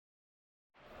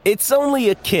It's only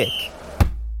a kick,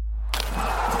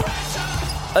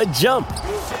 a jump,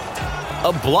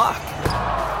 a block.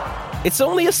 It's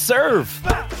only a serve.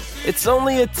 It's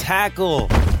only a tackle,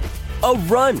 a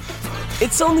run.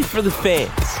 It's only for the fans.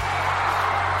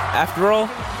 After all,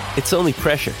 it's only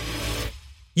pressure.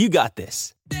 You got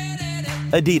this.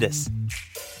 Adidas.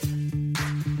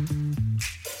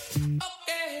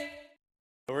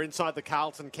 We're inside the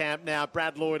Carlton camp now.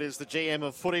 Brad Lloyd is the GM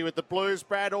of footy with the Blues.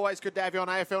 Brad, always good to have you on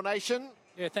AFL Nation.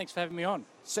 Yeah, thanks for having me on.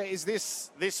 So is this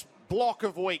block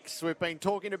of weeks, we've been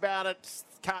talking about it,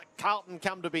 Carlton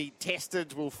come to be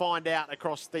tested, we'll find out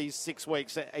across these 6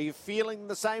 weeks. Are you feeling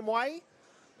the same way?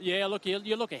 Yeah, look,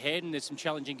 you look ahead and there's some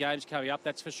challenging games coming up,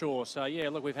 that's for sure. So, yeah,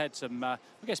 look, we've had some,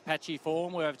 patchy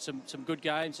form. We've had some good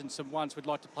games and some ones we'd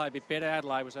like to play a bit better.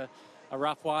 Adelaide was a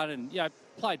rough one and,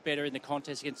 played better in the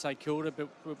contest against St Kilda, but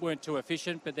weren't too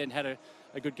efficient, but then had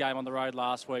a good game on the road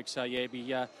last week. So, yeah, it'd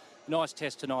be a nice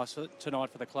test tonight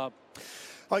for the club.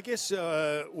 I guess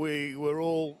we were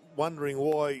all wondering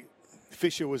why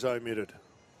Fisher was omitted.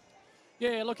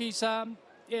 Yeah, look, his form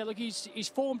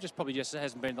probably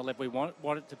hasn't been the level we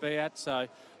want it to be at. So,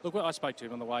 look, I spoke to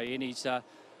him on the way in. I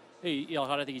don't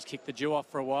think he's kicked the dew off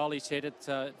for a while. He said at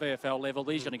VFL level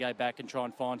he's going to go back and try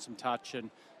and find some touch.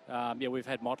 And we've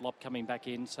had Motlop coming back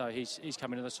in, so he's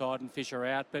coming to the side and Fisher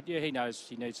out. But yeah, he knows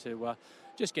he needs to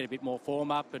just get a bit more form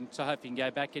up, and so hope he can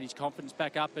go back, get his confidence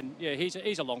back up. And yeah, he's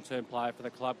a long-term player for the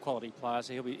club, quality player,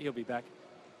 so he'll be back.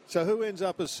 So who ends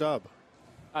up as sub?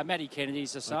 Matty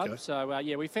Kennedy's the sub. Okay. So,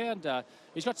 we found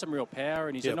he's got some real power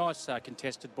and he's a nice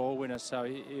contested ball winner, so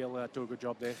he'll do a good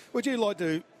job there. Would you like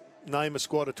to name a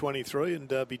squad of 23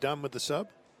 and be done with the sub?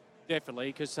 Definitely,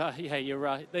 because,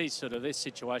 you're this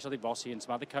situation, I think Vossi and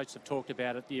some other coaches have talked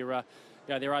about it.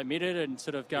 They're omitted and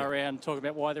sort of go around talking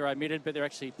about why they're omitted, but they're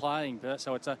actually playing.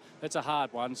 So it's a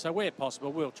hard one. So where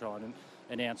possible, we'll try and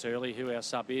announce early who our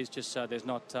sub is, just so there's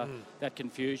not that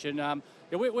confusion.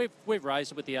 We've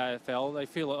raised it with the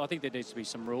AFL. I think there needs to be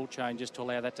some rule changes to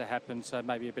allow that to happen. So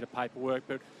maybe a bit of paperwork,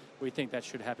 but we think that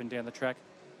should happen down the track.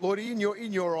 Lloyd, in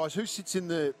your eyes, who sits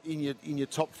in your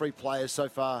top 3 players so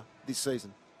far this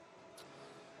season?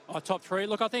 Top 3.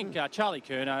 Look, I think Charlie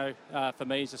Curnow for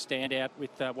me is a standout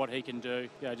with what he can do.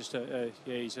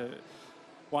 He's a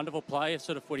wonderful player.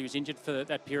 Sort of when he was injured for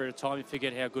that period of time, you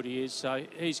forget how good he is. So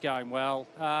he's going well.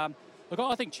 Look,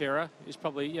 I think Chera is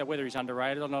probably, whether he's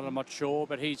underrated or not, I'm not sure,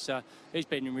 but he's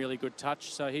been in really good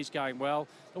touch, so he's going well.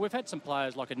 But we've had some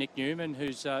players like a Nick Newman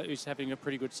who's having a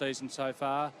pretty good season so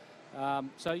far.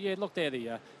 Look, they're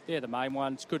the main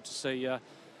ones. Good to see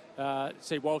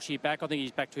Walshy back. I think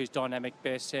he's back to his dynamic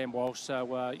best, Sam Walsh. So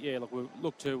we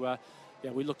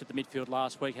looked at the midfield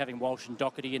last week, having Walsh and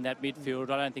Doherty in that midfield.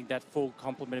 I don't think that full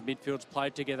complement of midfields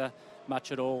played together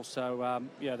much at all. So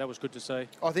that was good to see.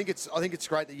 I think it's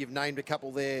great that you've named a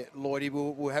couple there, Lloydie.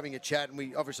 We're having a chat,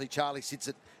 and obviously Charlie sits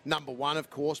at number 1,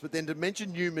 of course. But then to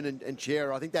mention Newman and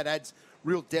Chera, I think that adds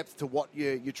real depth to what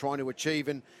you're trying to achieve.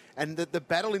 And the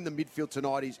battle in the midfield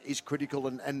tonight is critical,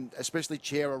 and especially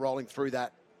Chera rolling through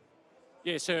that.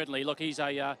 Yeah, certainly. Look, he's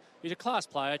a class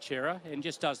player, Chera, and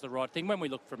just does the right thing. When we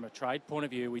look from a trade point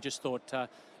of view, we just thought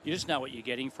you just know what you're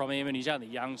getting from him, and he's only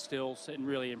young still and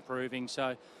really improving.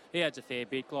 So he adds a fair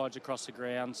bit, glides across the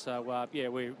ground. So,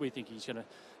 we think he's going to,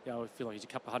 I feel like he's a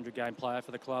couple of 100-game player for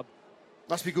the club.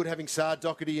 Must be good having Saad,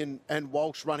 Doherty and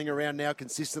Walsh running around now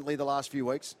consistently the last few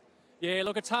weeks. Yeah,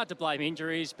 look, it's hard to blame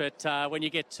injuries, but when you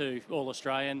get to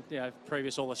All-Australian,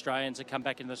 previous All-Australians that come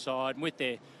back in the side, and with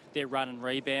their run and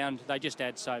rebound, they just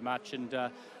add so much. And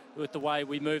with the way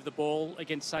we moved the ball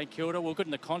against St Kilda, we were good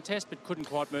in the contest, but couldn't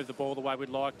quite move the ball the way we'd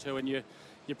like to. And you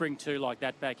bring 2 like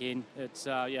that back in, it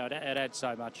adds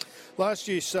so much. Last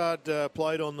year, Saad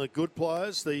played on the good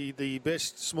players, the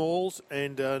best smalls,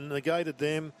 and negated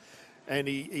them. And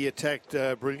he attacked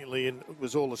brilliantly and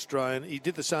was All-Australian. He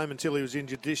did the same until he was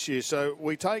injured this year. So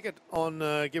we take it on,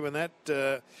 given that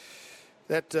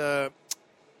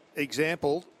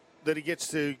example, that he gets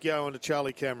to go on to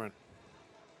Charlie Cameron.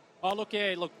 Oh, look,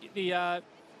 the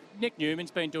Nick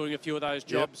Newman's been doing a few of those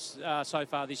jobs so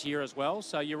far this year as well.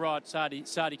 So you're right,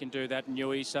 Sardi can do that, and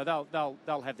Newey. So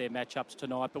they'll have their matchups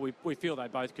tonight, but we feel they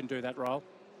both can do that role.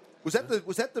 Was that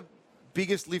the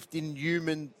biggest lift in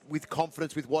Newman with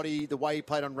confidence with the way he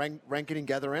played on Rankin and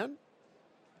Gather-Round?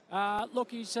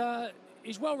 Look, he's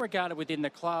well regarded within the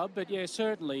club, but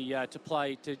certainly to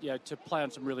play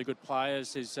on some really good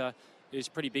players is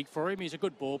pretty big for him. He's a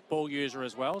good ball user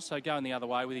as well. So going the other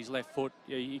way with his left foot,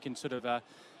 he can sort of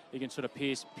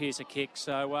pierce a kick.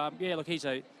 So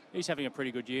he's having a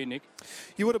pretty good year, Nick.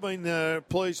 You would have been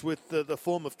pleased with the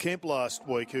form of Kemp last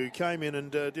week, who came in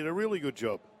and did a really good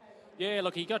job. Yeah,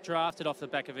 look, he got drafted off the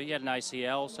back of it. He had an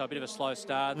ACL, so a bit of a slow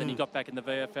start. Then he got back in the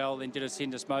VFL, then did a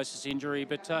syndesmosis injury.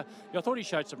 But I thought he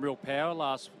showed some real power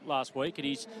last week, and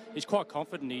he's quite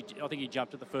confident. I think he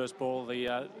jumped at the first ball,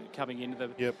 coming into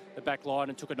the back line,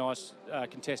 and took a nice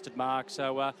contested mark.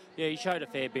 So he showed a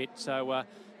fair bit. So a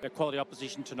quality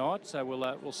opposition tonight. So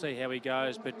we'll see how he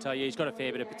goes. But he's got a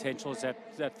fair bit of potential as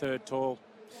that third tall.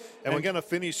 And we're going to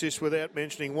finish this without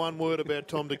mentioning one word about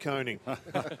Tom de Koning.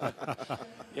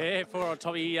 Yeah, poor old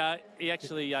Tommy. He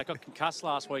actually got concussed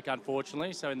last week,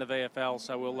 unfortunately. So in the VFL,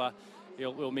 so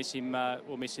we'll miss him.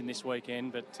 We'll miss him this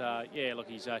weekend. But look,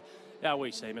 he's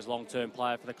we see him as a long-term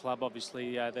player for the club.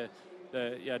 Obviously,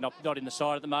 not in the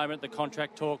side at the moment. The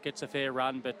contract talk gets a fair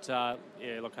run, but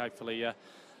look, hopefully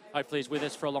he's with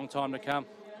us for a long time to come.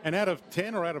 And out of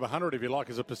 10 or out of 100, if you like,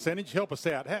 as a percentage, help us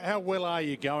out. How well are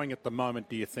you going at the moment,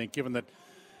 do you think, given that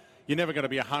you're never going to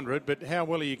be 100, but how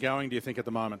well are you going, do you think, at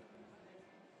the moment?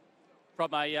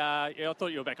 From I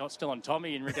thought you were back still on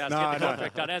Tommy in regards to getting the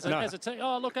contract done. As a team.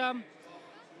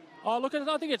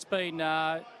 I think it's been...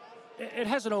 it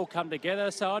hasn't all come together,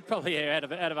 so I'd probably, out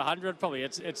of 100, probably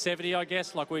it's 70, I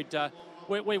guess. Like we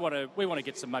want to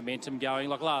get some momentum going.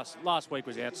 Like last week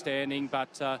was outstanding,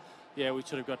 but we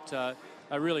sort of got...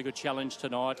 a really good challenge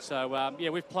tonight. So,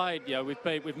 we've played,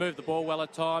 we've moved the ball well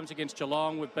at times against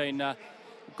Geelong. We've been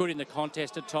good in the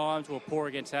contest at times. We're poor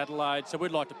against Adelaide. So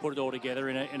we'd like to put it all together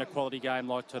in a quality game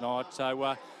like tonight.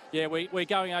 So, we're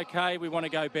going okay. We want to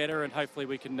go better, and hopefully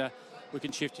we can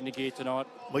shift into gear tonight.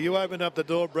 Well, you opened up the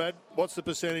door, Brad. What's the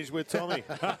percentage with Tommy?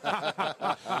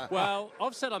 Well,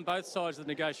 I've sat on both sides of the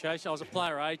negotiation. I was a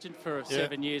player agent for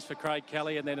 7 years for Craig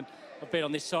Kelly, and then I've been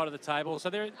on this side of the table. So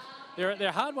they're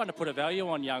a hard one to put a value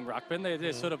on, young ruckman.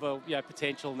 They're sort of a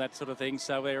potential and that sort of thing.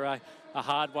 So they're a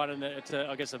hard one, and it's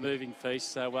I guess a moving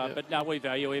feast. So, but no, we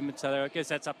value him. So I guess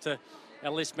that's up to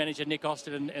our list manager Nick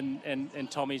Austin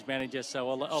and Tommy's manager. So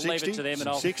I'll leave it to them, and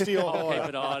I'll keep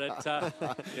an eye on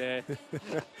it.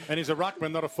 And he's a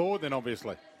ruckman, not a forward, then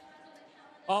obviously.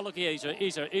 Oh look, he's a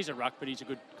ruckman. He's a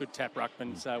good tap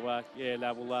ruckman. So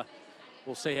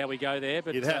we'll see how we go there.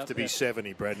 But you'd have to be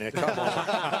 70, Brad. Now, come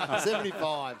on.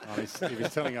 75. If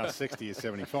he's telling us 60 or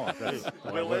 75,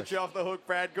 we'll let you off the hook,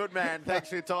 Brad. Good man. Thanks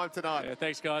for your time tonight. Yeah,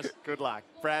 thanks, guys. Good luck.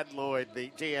 Brad Lloyd, the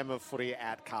GM of footy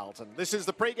at Carlton. This is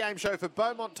the pre-game show for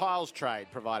Beaumont Tiles Trade,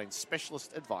 providing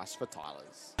specialist advice for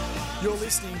tilers. You're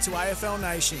listening to AFL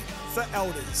Nation for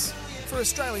Elders, for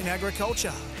Australian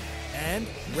Agriculture, and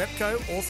Repco Ortho